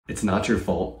It's not your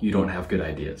fault you don't have good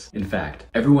ideas. In fact,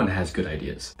 everyone has good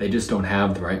ideas. They just don't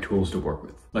have the right tools to work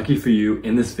with. Lucky for you,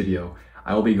 in this video,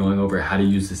 I will be going over how to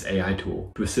use this AI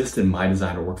tool to assist in my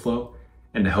designer workflow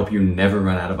and to help you never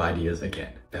run out of ideas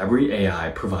again. Fabrie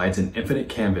AI provides an infinite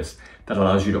canvas that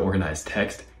allows you to organize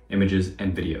text, images,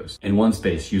 and videos in one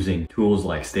space using tools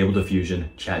like Stable Diffusion,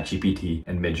 ChatGPT,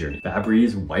 and Midjourney.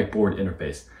 Fabrie's whiteboard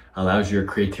interface allows your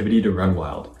creativity to run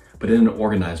wild, but in an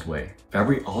organized way.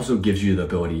 Fabrie also gives you the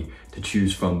ability to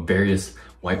choose from various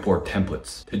whiteboard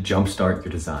templates to jumpstart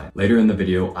your design. Later in the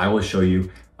video, I will show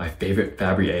you my favorite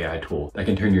Fabrie AI tool that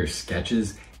can turn your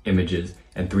sketches, images,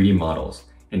 and 3D models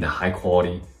into high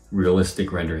quality,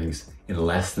 realistic renderings in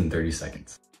less than 30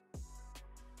 seconds.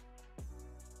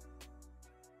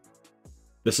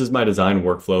 This is my design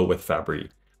workflow with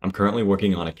Fabrie. I'm currently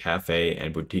working on a cafe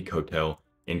and boutique hotel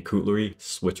in Cutlery,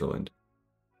 Switzerland.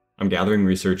 I'm gathering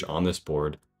research on this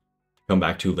board to come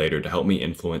back to later to help me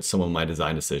influence some of my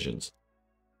design decisions.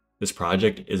 This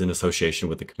project is in association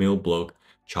with the Camille Bloch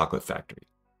Chocolate Factory.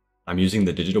 I'm using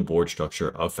the digital board structure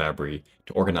of Fabrie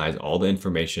to organize all the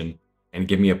information and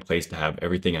give me a place to have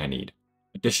everything I need.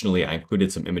 Additionally, I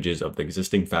included some images of the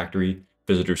existing factory,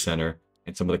 visitor center,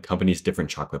 and some of the company's different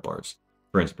chocolate bars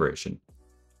for inspiration.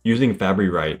 Using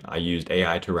Fabrie Write, I used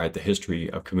AI to write the history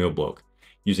of Camille Bloch.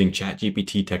 Using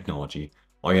ChatGPT technology,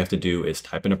 all you have to do is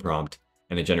type in a prompt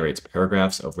and it generates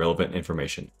paragraphs of relevant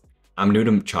information. I'm new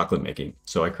to chocolate making,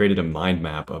 so I created a mind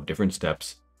map of different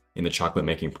steps in the chocolate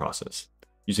making process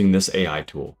using this AI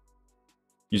tool.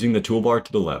 Using the toolbar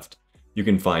to the left, you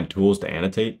can find tools to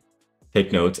annotate,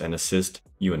 take notes, and assist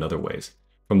you in other ways.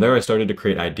 From there, I started to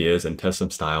create ideas and test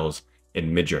some styles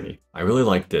in Midjourney. I really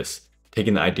like this,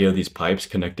 taking the idea of these pipes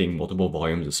connecting multiple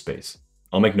volumes of space.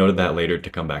 I'll make note of that later to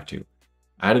come back to.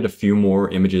 I added a few more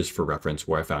images for reference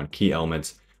where I found key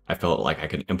elements I felt like I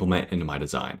could implement into my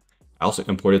design. I also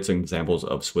imported some examples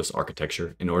of Swiss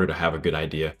architecture in order to have a good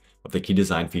idea of the key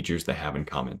design features they have in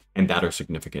common and that are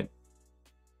significant.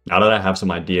 Now that I have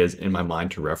some ideas in my mind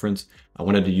to reference, I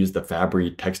wanted to use the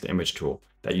Fabrie text image tool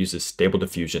that uses Stable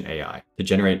Diffusion AI to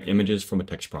generate images from a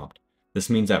text prompt.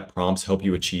 This means that prompts help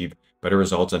you achieve better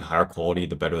results and higher quality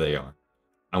the better they are.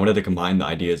 I wanted to combine the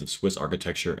ideas of Swiss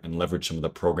architecture and leverage some of the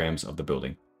programs of the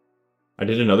building. I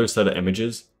did another set of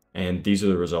images, and these are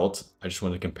the results. I just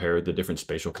wanted to compare the different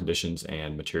spatial conditions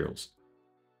and materials.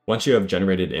 Once you have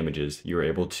generated images, you are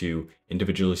able to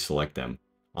individually select them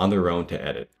on their own to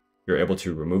edit. You're able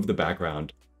to remove the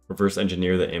background, reverse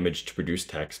engineer the image to produce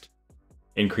text,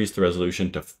 increase the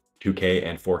resolution to 2K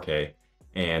and 4K,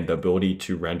 and the ability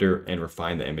to render and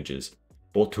refine the images.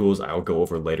 Both tools I will go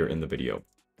over later in the video.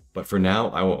 But for now,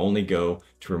 I will only go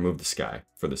to remove the sky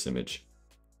for this image.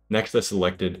 Next, I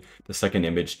selected the second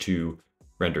image to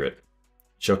render it. It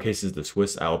showcases the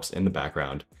Swiss Alps in the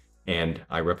background, and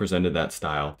I represented that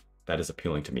style that is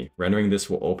appealing to me. Rendering this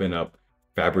will open up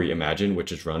Fabrie Imagine,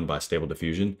 which is run by Stable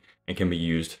Diffusion and can be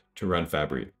used to run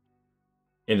Fabrie.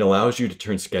 It allows you to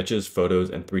turn sketches, photos,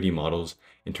 and 3D models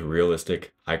into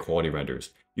realistic, high-quality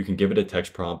renders. You can give it a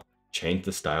text prompt, change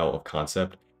the style of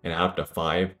concept, and add up to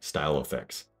 5 style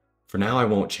effects. For now, I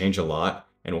won't change a lot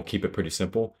and we'll keep it pretty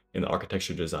simple in the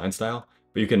architecture design style,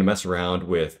 but you can mess around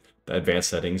with the advanced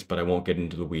settings, but I won't get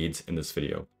into the weeds in this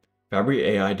video. Fabrie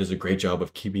AI does a great job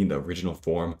of keeping the original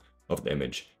form of the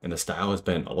image, and the style has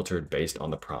been altered based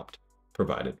on the prompt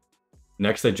provided.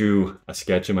 Next, I drew a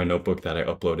sketch in my notebook that I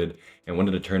uploaded and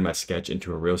wanted to turn my sketch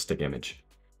into a realistic image.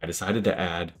 I decided to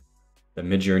add the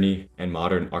Midjourney and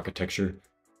modern architecture,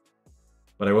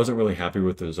 but I wasn't really happy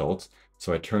with the results,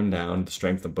 so I turned down the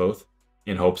strength of both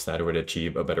in hopes that it would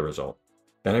achieve a better result.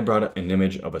 Then I brought an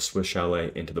image of a Swiss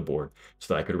chalet into the board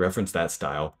so that I could reference that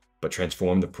style, but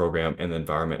transform the program and the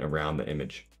environment around the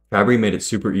image. Fabrie made it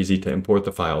super easy to import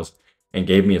the files and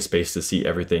gave me a space to see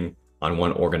everything on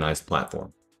one organized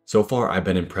platform. So far, I've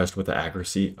been impressed with the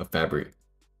accuracy of Fabrie.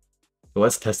 So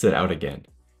let's test it out again,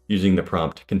 using the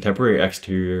prompt, contemporary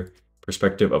exterior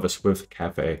perspective of a Swiss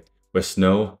cafe with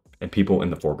snow and people in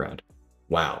the foreground.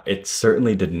 Wow, it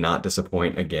certainly did not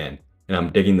disappoint again, and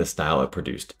I'm digging the style it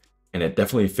produced. And it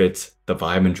definitely fits the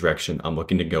vibe and direction I'm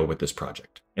looking to go with this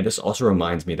project. And this also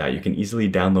reminds me that you can easily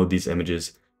download these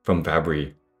images from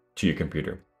Fabrie to your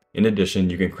computer. In addition,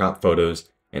 you can crop photos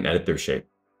and edit their shape.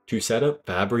 To set up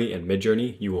Fabrie and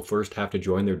Midjourney, you will first have to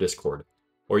join their Discord,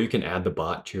 or you can add the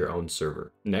bot to your own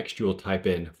server. Next, you will type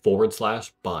in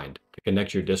 /bind to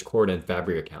connect your Discord and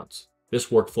Fabrie accounts. This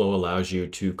workflow allows you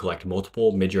to collect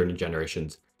multiple Midjourney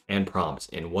generations and prompts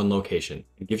in one location.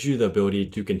 It gives you the ability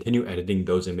to continue editing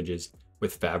those images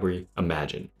with Fabrie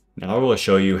Imagine. Now I will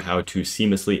show you how to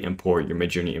seamlessly import your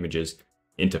Midjourney images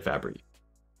into Fabrie.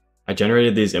 I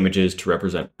generated these images to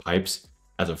represent pipes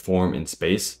as a form in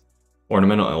space,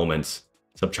 ornamental elements,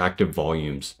 subtractive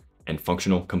volumes, and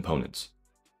functional components.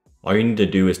 All you need to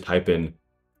do is type in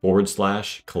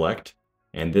 /collect,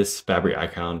 and this Fabrie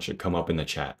icon should come up in the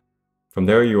chat. From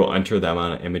there, you will enter the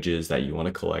amount of images that you want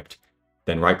to collect,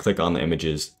 then right-click on the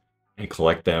images and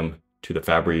collect them to the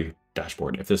Fabrie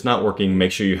dashboard. If it's not working,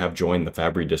 make sure you have joined the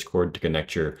Fabrie Discord to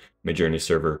connect your Midjourney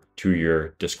server to your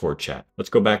Discord chat. Let's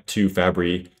go back to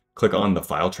Fabrie, click on the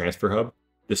File Transfer Hub.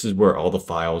 This is where all the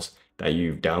files that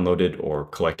you've downloaded or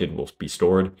collected will be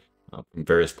stored from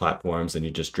various platforms, and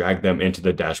you just drag them into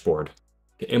the dashboard.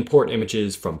 To import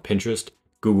images from Pinterest,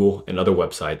 Google, and other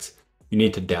websites, you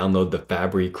need to download the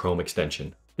Fabrie Chrome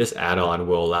extension. This add-on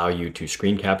will allow you to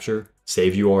screen capture,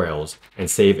 save URLs, and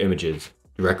save images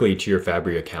directly to your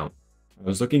Fabrie account. I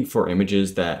was looking for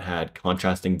images that had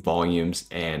contrasting volumes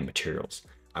and materials.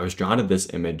 I was drawn to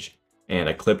this image and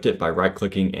I clipped it by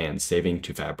right-clicking and saving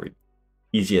to Fabrie.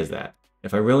 Easy as that.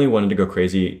 If I really wanted to go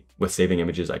crazy with saving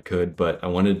images, I could, but I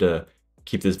wanted to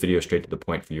keep this video straight to the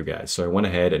point for you guys. So I went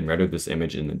ahead and rendered this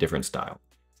image in a different style.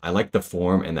 I like the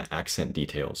form and the accent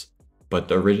details, but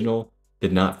the original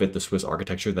did not fit the Swiss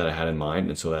architecture that I had in mind,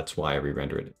 and so that's why I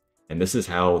re-rendered it. And this is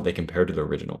how they compare to the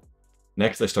original.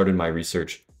 Next, I started my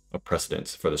research of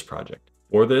precedents for this project.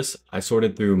 For this, I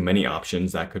sorted through many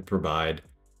options that could provide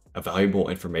valuable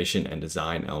information and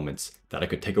design elements that I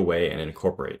could take away and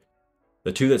incorporate.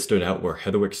 The two that stood out were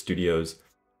Heatherwick Studios'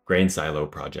 Grain Silo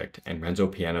project and Renzo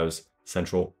Piano's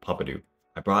Central Pompidou.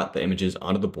 I brought the images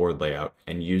onto the board layout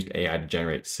and used AI to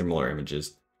generate similar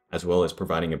images, as well as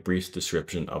providing a brief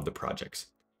description of the projects.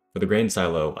 For the Grain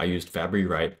Silo, I used Fabrie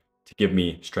Write to give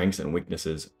me strengths and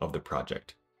weaknesses of the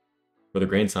project. For the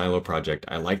Grain Silo project,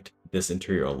 I liked this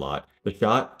interior a lot. The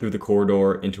shot through the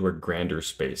corridor into a grander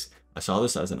space. I saw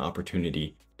this as an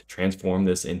opportunity to transform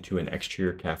this into an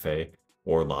exterior cafe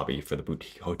or lobby for the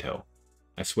boutique hotel.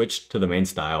 I switched to the main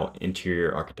style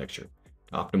interior architecture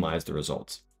to optimize the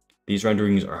results. These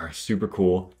renderings are super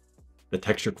cool. The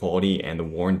texture quality and the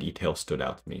worn detail stood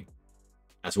out to me,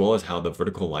 as well as how the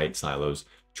vertical light silos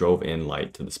drove in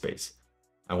light to the space.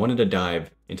 I wanted to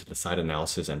dive into the site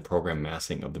analysis and program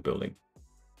massing of the building.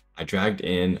 I dragged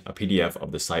in a PDF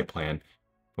of the site plan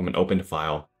from an open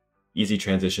file, easy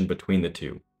transition between the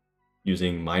two.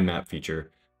 Using mind map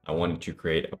feature, I wanted to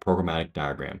create a programmatic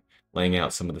diagram, laying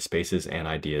out some of the spaces and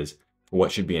ideas for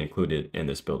what should be included in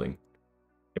this building.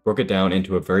 It broke it down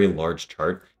into a very large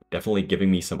chart, definitely giving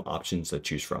me some options to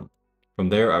choose from. From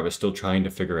there, I was still trying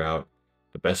to figure out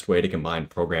the best way to combine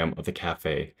program of the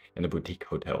cafe and the boutique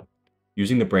hotel.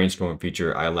 Using the brainstorm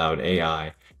feature, I allowed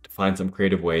AI to find some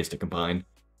creative ways to combine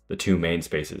the two main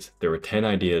spaces. There were 10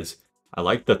 ideas. I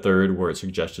liked the third, where it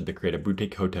suggested to create a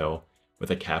boutique hotel with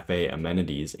a cafe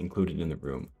amenities included in the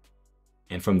room.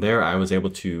 And from there, I was able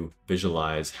to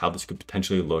visualize how this could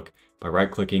potentially look by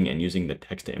right-clicking and using the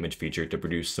text-to-image feature to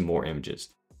produce some more images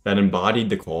that embodied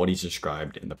the qualities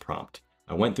described in the prompt.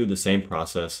 I went through the same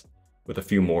process with a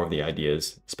few more of the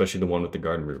ideas, especially the one with the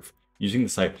garden roof. Using the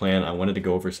site plan, I wanted to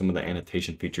go over some of the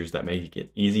annotation features that make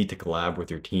it easy to collab with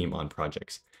your team on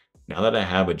projects. Now that I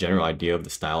have a general idea of the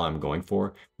style I'm going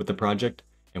for with the project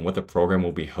and what the program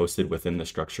will be hosted within the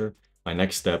structure, my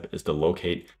next step is to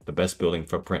locate the best building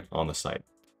footprint on the site.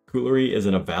 Coutlery is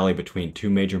in a valley between two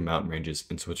major mountain ranges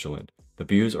in Switzerland. The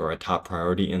views are a top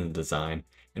priority in the design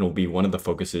and will be one of the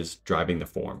focuses driving the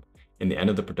form. In the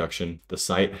end of the production, the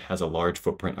site has a large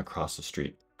footprint across the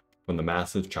street from the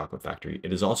massive chocolate factory.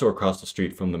 It is also across the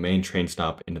street from the main train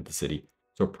stop into the city,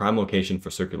 so a prime location for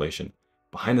circulation.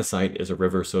 Behind the site is a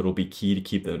river, so it'll be key to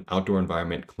keep the outdoor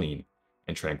environment clean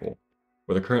and tranquil.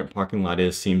 Where the current parking lot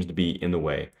is seems to be in the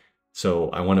way, so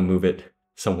I want to move it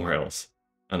somewhere else,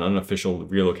 an unofficial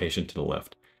relocation to the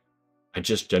left. I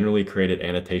just generally created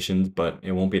annotations, but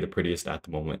it won't be the prettiest at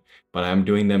the moment, but I'm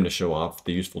doing them to show off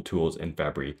the useful tools in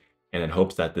Fabrie and in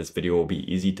hopes that this video will be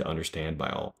easy to understand by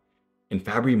all. In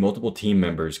Fabrie, multiple team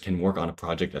members can work on a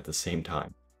project at the same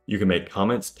time. You can make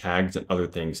comments, tags, and other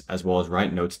things, as well as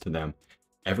write notes to them.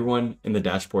 Everyone in the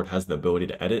dashboard has the ability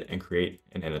to edit and create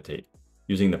and annotate.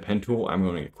 Using the pen tool, I'm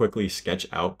going to quickly sketch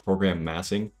out program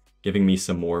massing, giving me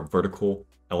some more vertical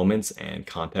elements and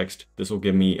context. This will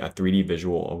give me a 3D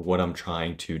visual of what I'm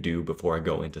trying to do before I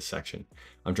go into section.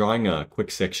 I'm drawing a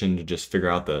quick section to just figure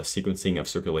out the sequencing of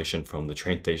circulation from the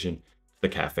train station to the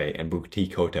cafe and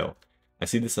boutique hotel. I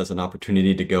see this as an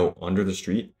opportunity to go under the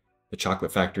street. The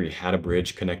chocolate factory had a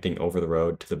bridge connecting over the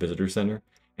road to the visitor center,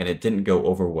 and it didn't go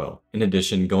over well. In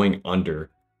addition, going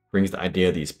under brings the idea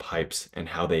of these pipes and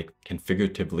how they can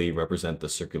figuratively represent the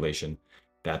circulation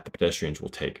that the pedestrians will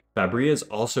take. Fabrie is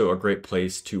also a great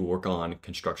place to work on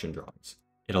construction drawings.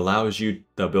 It allows you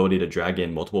the ability to drag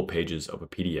in multiple pages of a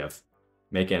PDF,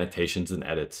 make annotations and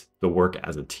edits, to work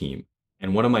as a team.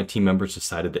 And one of my team members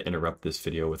decided to interrupt this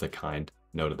video with a kind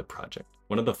note of the project.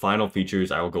 One of the final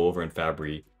features I will go over in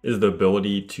Fabrie is the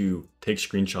ability to take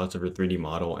screenshots of your 3D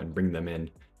model and bring them in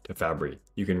to Fabrie.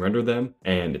 You can render them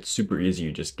and it's super easy.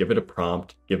 You just give it a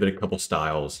prompt, give it a couple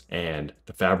styles, and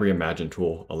the Fabrie Imagine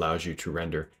tool allows you to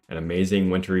render an amazing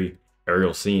wintry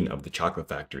aerial scene of the chocolate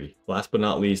factory. Last but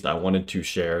not least, I wanted to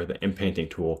share the inpainting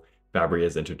tool Fabrie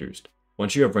has introduced.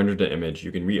 Once you have rendered the image,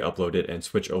 you can re-upload it and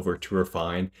switch over to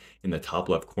refine in the top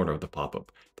left corner of the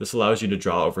pop-up. This allows you to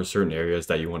draw over certain areas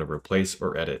that you want to replace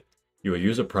or edit. You will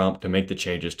use a prompt to make the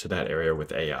changes to that area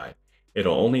with AI.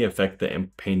 It'll only affect the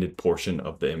painted portion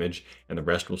of the image and the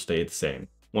rest will stay the same.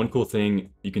 One cool thing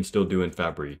you can still do in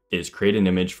Fabrie is create an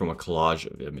image from a collage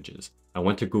of images. I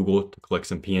went to Google to collect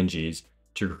some PNGs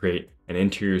to create an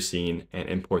interior scene and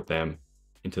import them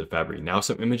into the Fabrie. Now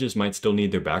some images might still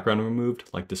need their background removed,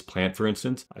 like this plant for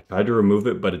instance. I tried to remove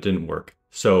it, but it didn't work.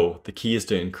 So the key is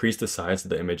to increase the size of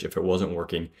the image if it wasn't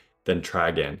working, then try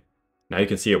again. Now you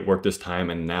can see it worked this time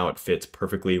and now it fits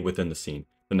perfectly within the scene.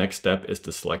 The next step is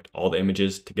to select all the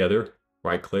images together,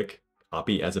 right click,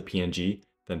 copy as a PNG,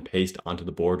 then paste onto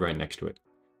the board right next to it.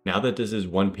 Now that this is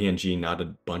one PNG, not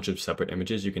a bunch of separate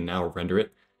images, you can now render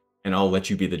it, and I'll let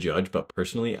you be the judge, but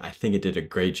personally, I think it did a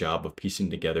great job of piecing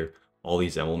together all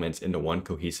these elements into one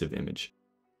cohesive image.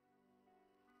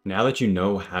 Now that you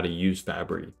know how to use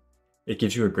Fabrie, it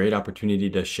gives you a great opportunity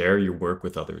to share your work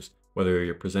with others. Whether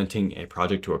you're presenting a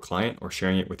project to a client or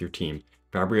sharing it with your team,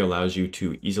 Fabrie allows you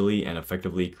to easily and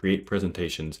effectively create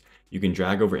presentations. You can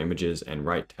drag over images and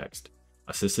write text,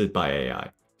 assisted by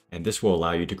AI, and this will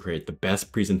allow you to create the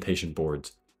best presentation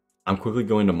boards. I'm quickly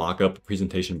going to mock up a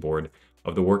presentation board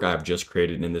of the work I have just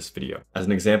created in this video as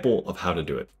an example of how to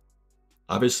do it.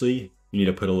 Obviously, you need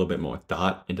to put a little bit more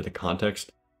thought into the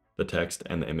context, the text,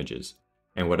 and the images,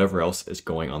 and whatever else is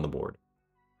going on the board.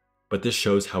 But this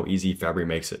shows how easy Fabrie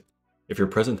makes it. If your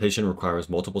presentation requires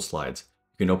multiple slides,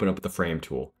 you can open up the frame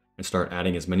tool and start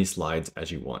adding as many slides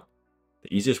as you want.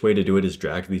 The easiest way to do it is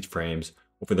drag these frames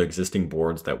over the existing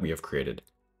boards that we have created.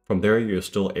 From there, you're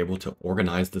still able to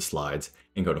organize the slides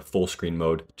and go to full screen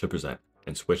mode to present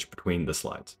and switch between the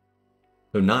slides.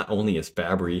 So not only is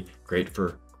Fabrie great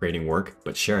for creating work,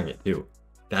 but sharing it too.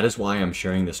 That is why I'm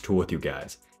sharing this tool with you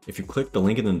guys. If you click the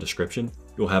link in the description,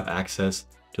 you'll have access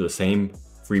to the same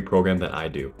free program that I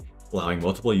do, allowing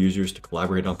multiple users to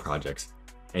collaborate on projects,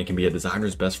 and can be a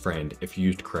designer's best friend if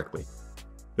used correctly.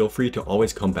 Feel free to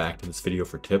always come back to this video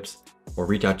for tips, or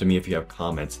reach out to me if you have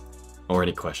comments or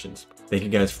any questions. Thank you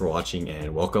guys for watching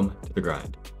and welcome to the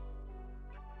grind.